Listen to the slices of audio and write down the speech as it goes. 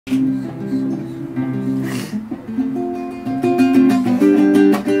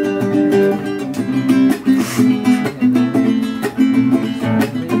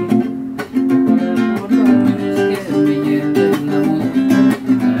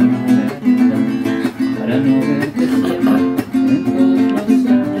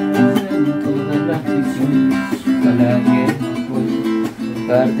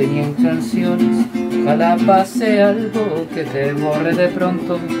tenía intenciones, ojalá pase algo que te borre de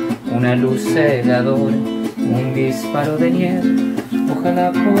pronto, una luz cegadora, un disparo de nieve,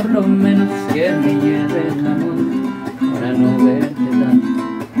 ojalá por lo menos que me lleve el amor, para no verte tanto,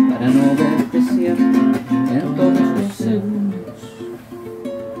 para no verte siempre, en todos los segundos,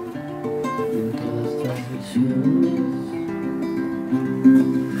 en todas las visiones.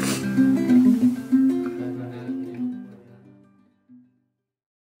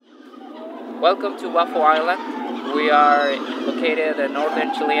 Welcome to Guafo Island. We are located in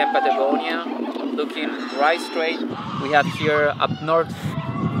Northern Chilean Patagonia, looking right straight. We have here up north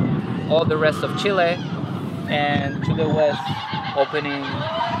all the rest of Chile, and to the west opening,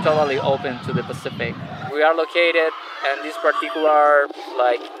 totally open to the Pacific. We are located in this particular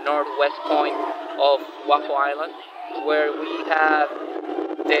northwest point of Guafo Island, where we have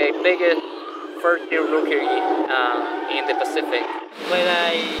the biggest fertile rookery in the Pacific. When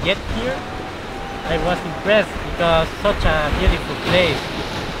I get here, I was impressed because such a beautiful place.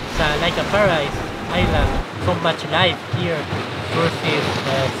 It's like a paradise island. So much life here. Versus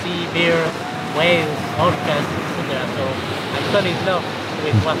sea bears, whales, orcas, etc. So I fell in love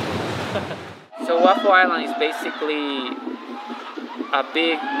with Guafo. So Guafo Island is basically a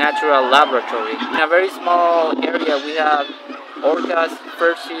big natural laboratory. In a very small area we have orcas,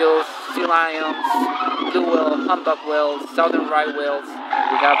 fur seals, sea lions, blue whale, humpback whales, southern right whales.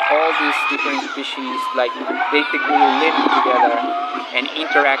 We have all these different species basically living together and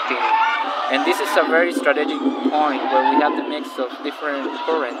interacting. And this is a very strategic point where we have the mix of different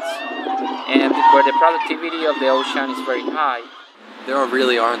currents and where the productivity of the ocean is very high. There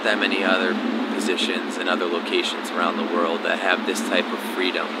really aren't that many other positions and other locations around the world that have this type of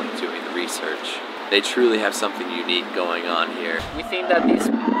freedom when doing the research. They truly have something unique going on here. We think that this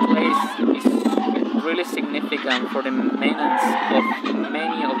place is really significant for the maintenance of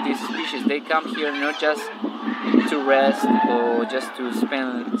many of these species. They come here not just to rest or just to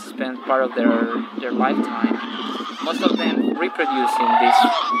spend part of their lifetime. Most of them reproduce in this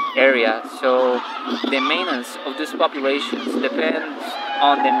area, so the maintenance of these populations depends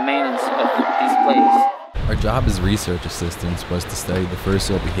on the maintenance of this place. Our job as research assistants was to study the fur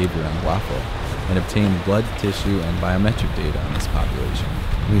seal behavior on Guafo and obtain blood, tissue, and biometric data on this population.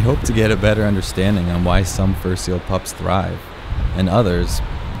 We hope to get a better understanding on why some fur seal pups thrive and others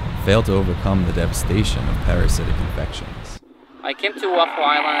fail to overcome the devastation of parasitic infections. I came to Guafo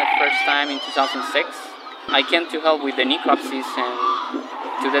Island first time in 2006. I came to help with the necropsies and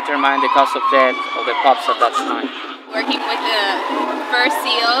to determine the cause of death of the pups at that time. Working with the fur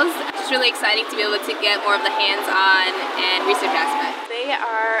seals, it's really exciting to be able to get more of the hands-on and research aspect. They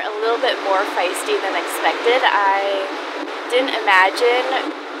are a little bit more feisty than expected. I didn't imagine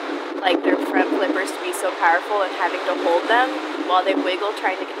their front flippers to be so powerful and having to hold them while they wiggle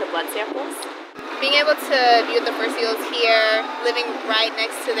trying to get the blood samples. Being able to be with the fur seals here, living right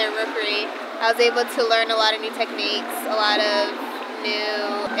next to their rookery, I was able to learn a lot of new techniques, a lot of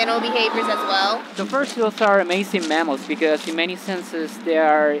new animal behaviors as well. The fur seals are amazing mammals because in many senses they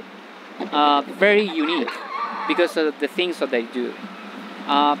are very unique because of the things that they do.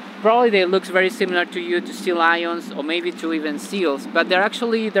 Probably they look very similar to you, to sea lions, or maybe to even seals, but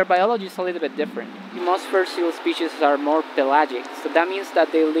their biology is a little bit different. Most fur seal species are more pelagic, so that means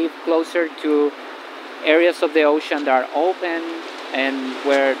that they live closer to areas of the ocean that are open and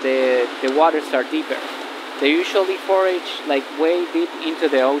where the waters are deeper. They usually forage way deep into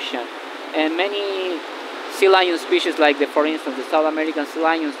the ocean, and many sea lion species, for instance the South American sea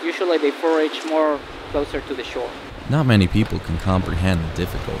lions, usually they forage more closer to the shore. Not many people can comprehend the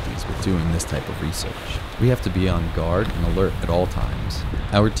difficulties with doing this type of research. We have to be on guard and alert at all times.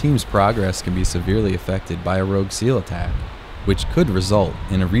 Our team's progress can be severely affected by a rogue seal attack, which could result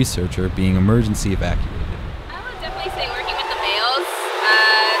in a researcher being emergency evacuated. I would definitely say working with the males.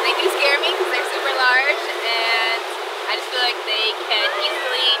 They do scare me because they're super large, and I just feel like they can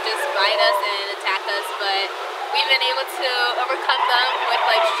easily just bite us and attack us, but we've been able to overcome them with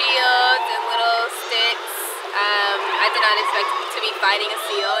shields and little sticks. I did not expect to be fighting a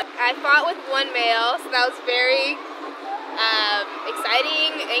seal. I fought with one male, so that was very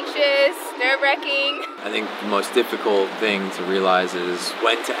exciting, anxious, nerve-wracking. I think the most difficult thing to realize is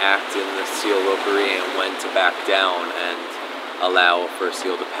when to act in the seal rookery and when to back down and allow a fur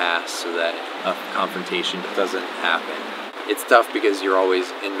seal to pass so that a confrontation doesn't happen. It's tough because you're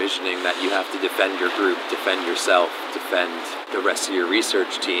always envisioning that you have to defend your group, defend yourself, defend the rest of your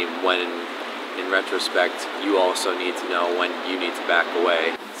research team, when in retrospect you also need to know when you need to back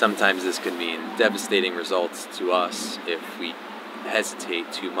away. Sometimes this can mean devastating results to us if we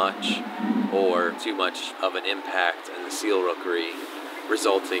hesitate too much or too much of an impact in the seal rookery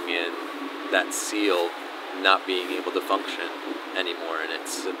resulting in that seal not being able to function anymore in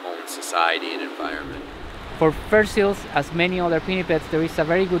its own society and environment. For fur seals, as many other pinnipeds, there is a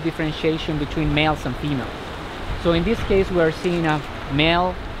very good differentiation between males and females. So in this case, we are seeing a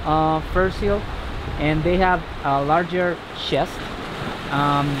male fur seal, and they have a larger chest.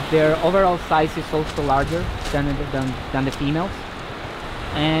 Their overall size is also larger than the females.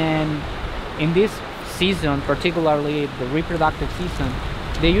 And in this season, particularly the reproductive season,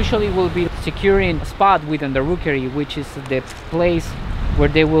 they usually will be securing a spot within the rookery, which is the place where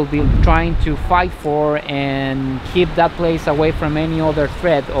they will be trying to fight for and keep that place away from any other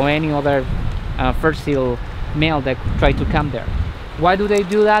threat or any other fur seal male that try to come there. Why do they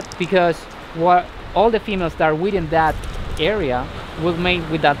do that? Because all the females that are within that area will mate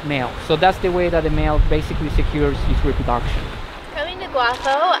with that male. So that's the way that the male basically secures his reproduction. Coming to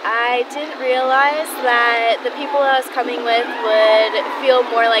Guafo, I didn't realize that the people I was coming with would feel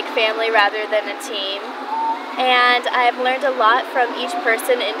more like family rather than a team. And I've learned a lot from each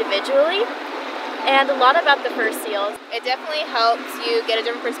person individually and a lot about the fur seals. It definitely helps you get a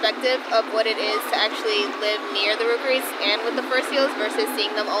different perspective of what it is to actually live near the rookeries and with the fur seals versus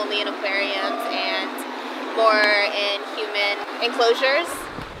seeing them only in aquariums and more in human enclosures.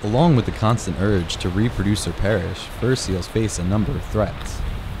 Along with the constant urge to reproduce or perish, fur seals face a number of threats.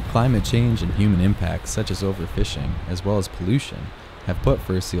 Climate change and human impacts such as overfishing, as well as pollution, have put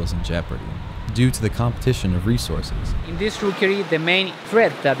fur seals in jeopardy due to the competition of resources. In this rookery, the main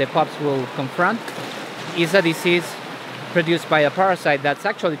threat that the pups will confront is a disease produced by a parasite that's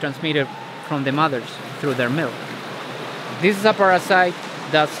actually transmitted from the mothers through their milk. This is a parasite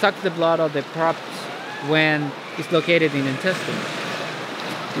that sucks the blood of the pups when it's located in the intestine.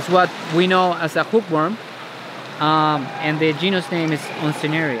 It's what we know as a hookworm, and the genus name is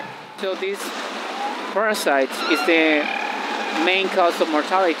Onceneria. So this parasite is the main cause of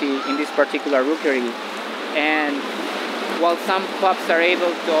mortality in this particular rookery, and while some pups are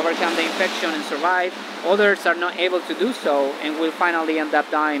able to overcome the infection and survive, others are not able to do so and will finally end up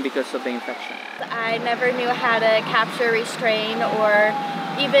dying because of the infection. I never knew how to capture, restrain, or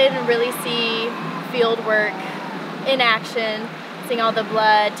even really see field work in action, seeing all the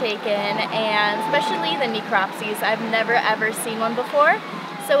blood taken, and especially the necropsies. I've never ever seen one before.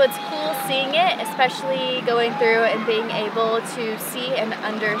 So it's cool seeing it, especially going through and being able to see and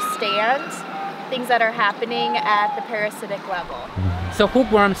understand things that are happening at the parasitic level. So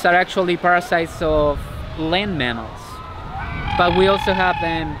hookworms are actually parasites of land mammals, but we also have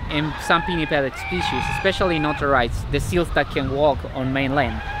them in some pinniped species, especially notorites, the seals that can walk on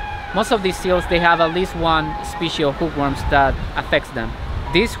mainland. Most of these seals, they have at least one species of hookworms that affects them.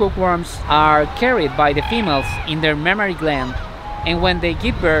 These hookworms are carried by the females in their mammary gland, and when they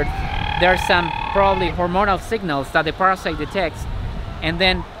give birth, there are some probably hormonal signals that the parasite detects, and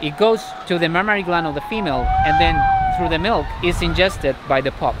then it goes to the mammary gland of the female, and then through the milk is ingested by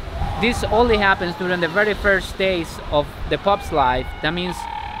the pup. This only happens during the very first days of the pup's life. That means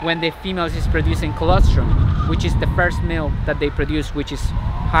when the female is producing colostrum, which is the first milk that they produce, which is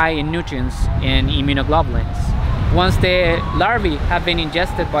high in nutrients and immunoglobulins. Once the larvae have been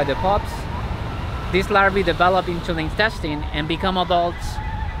ingested by the pups, these larvae develop into the intestine and become adults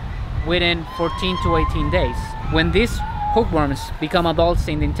within 14 to 18 days. When these hookworms become adults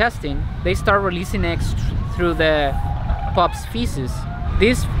in the intestine, they start releasing eggs through the pup's feces.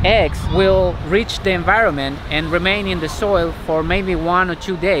 These eggs will reach the environment and remain in the soil for maybe 1 or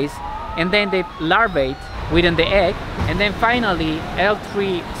 2 days, and then they larvate within the egg, and then finally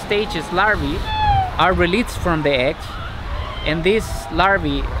L3 stages larvae are released from the egg, and these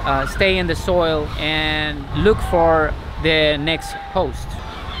larvae stay in the soil and look for the next host.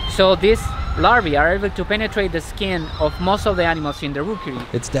 So these larvae are able to penetrate the skin of most of the animals in the rookery.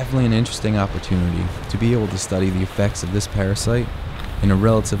 It's definitely an interesting opportunity to be able to study the effects of this parasite in a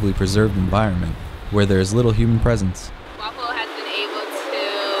relatively preserved environment where there is little human presence. Guafo has been able to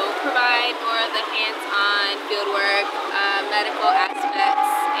provide more of the hands-on fieldwork, medical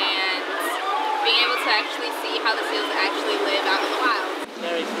aspects, and being able to actually see how the seals actually live out in the wild.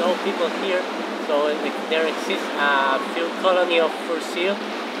 There is no people here, so there exists a field colony of fur seal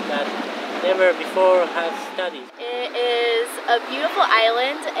that never before has studied. It is a beautiful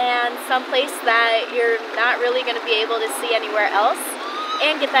island and someplace that you're not really going to be able to see anywhere else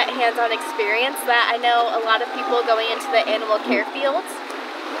and get that hands-on experience that I know a lot of people going into the animal care fields.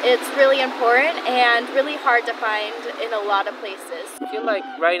 It's really important and really hard to find in a lot of places. I feel like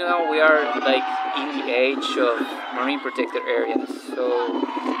right now we are like in the age of marine protected areas. So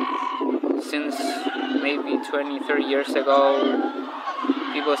since maybe 20, 30 years ago,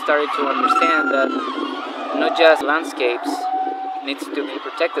 people started to understand that not just landscapes needs to be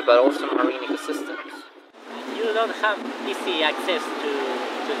protected, but also marine ecosystems. You don't have easy access to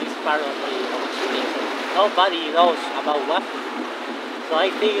this part of Chile. Nobody knows about Guafo. So I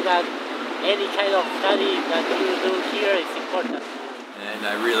think that any kind of study that you do here is important. And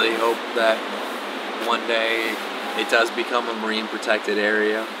I really hope that one day it does become a marine protected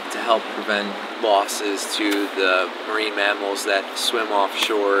area to help prevent losses to the marine mammals that swim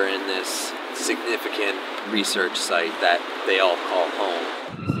offshore in this significant research site that they all call home.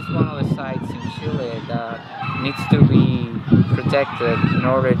 This is one of the sites in Chile that needs to be protected in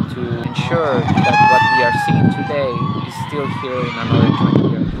order to ensure that what we are seeing today is still here in another 20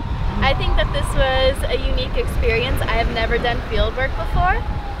 years. I think that this was a unique experience. I have never done field work before.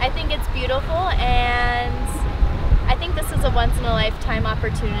 I think it's beautiful, and I think this is a once-in-a-lifetime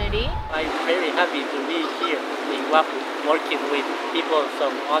opportunity. I'm very happy to be here in Guafo, working with people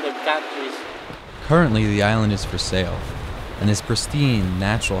from other countries. Currently, the island is for sale, and this pristine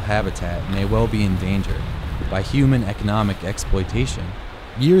natural habitat may well be endangered by human economic exploitation.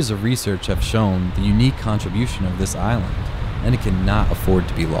 Years of research have shown the unique contribution of this island, and it cannot afford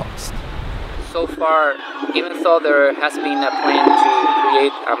to be lost. So far, even though there has been a plan to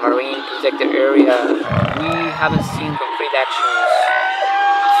create a marine protected area, we haven't seen concrete actions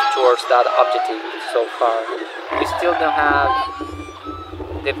towards that objective so far. We still don't have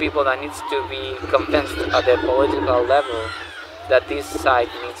the people that needs to be convinced at the political level that this site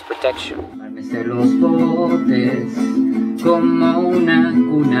needs protection. Los botes como una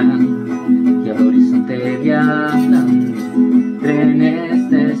cuna y al horizonte viajan trenes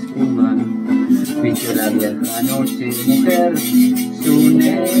de espuma. Vistió la vieja noche mujer su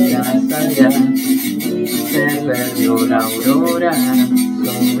negra saya y se perdió la aurora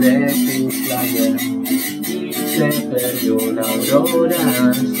sobre su playa. Y se perdió la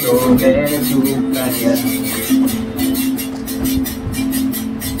aurora sobre su playa.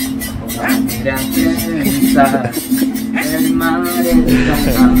 It's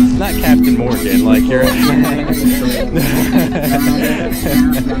not Captain Morgan, like you're.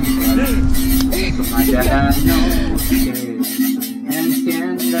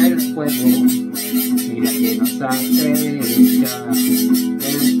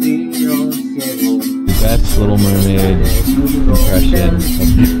 Best Little Mermaid impression.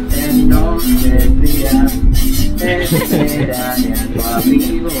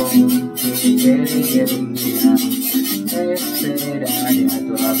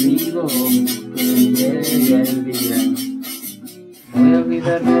 Voy a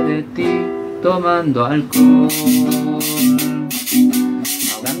olvidarme de ti tomando alcohol,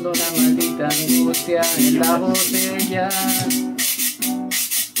 ahogando la maldita angustia en la botella.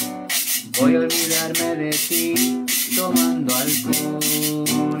 Voy a olvidarme de ti tomando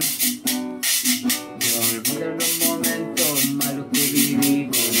alcohol y olvidar los momentos malos que viví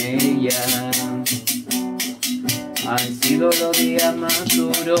con ella. Han sido los días más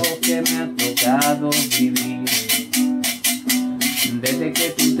duros que me ha tocado vivir. Desde que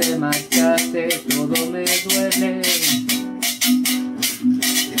tú te marchaste todo me duele,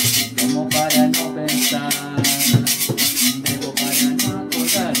 como para no pensar, debo para no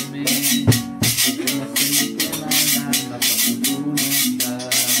acordarme, porque no se me quema el alma cuando tú no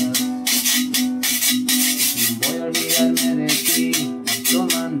estás. Voy a olvidarme de ti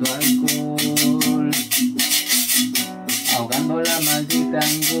tomando alcohol, ahogando la maldita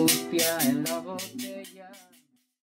angustia en la botella.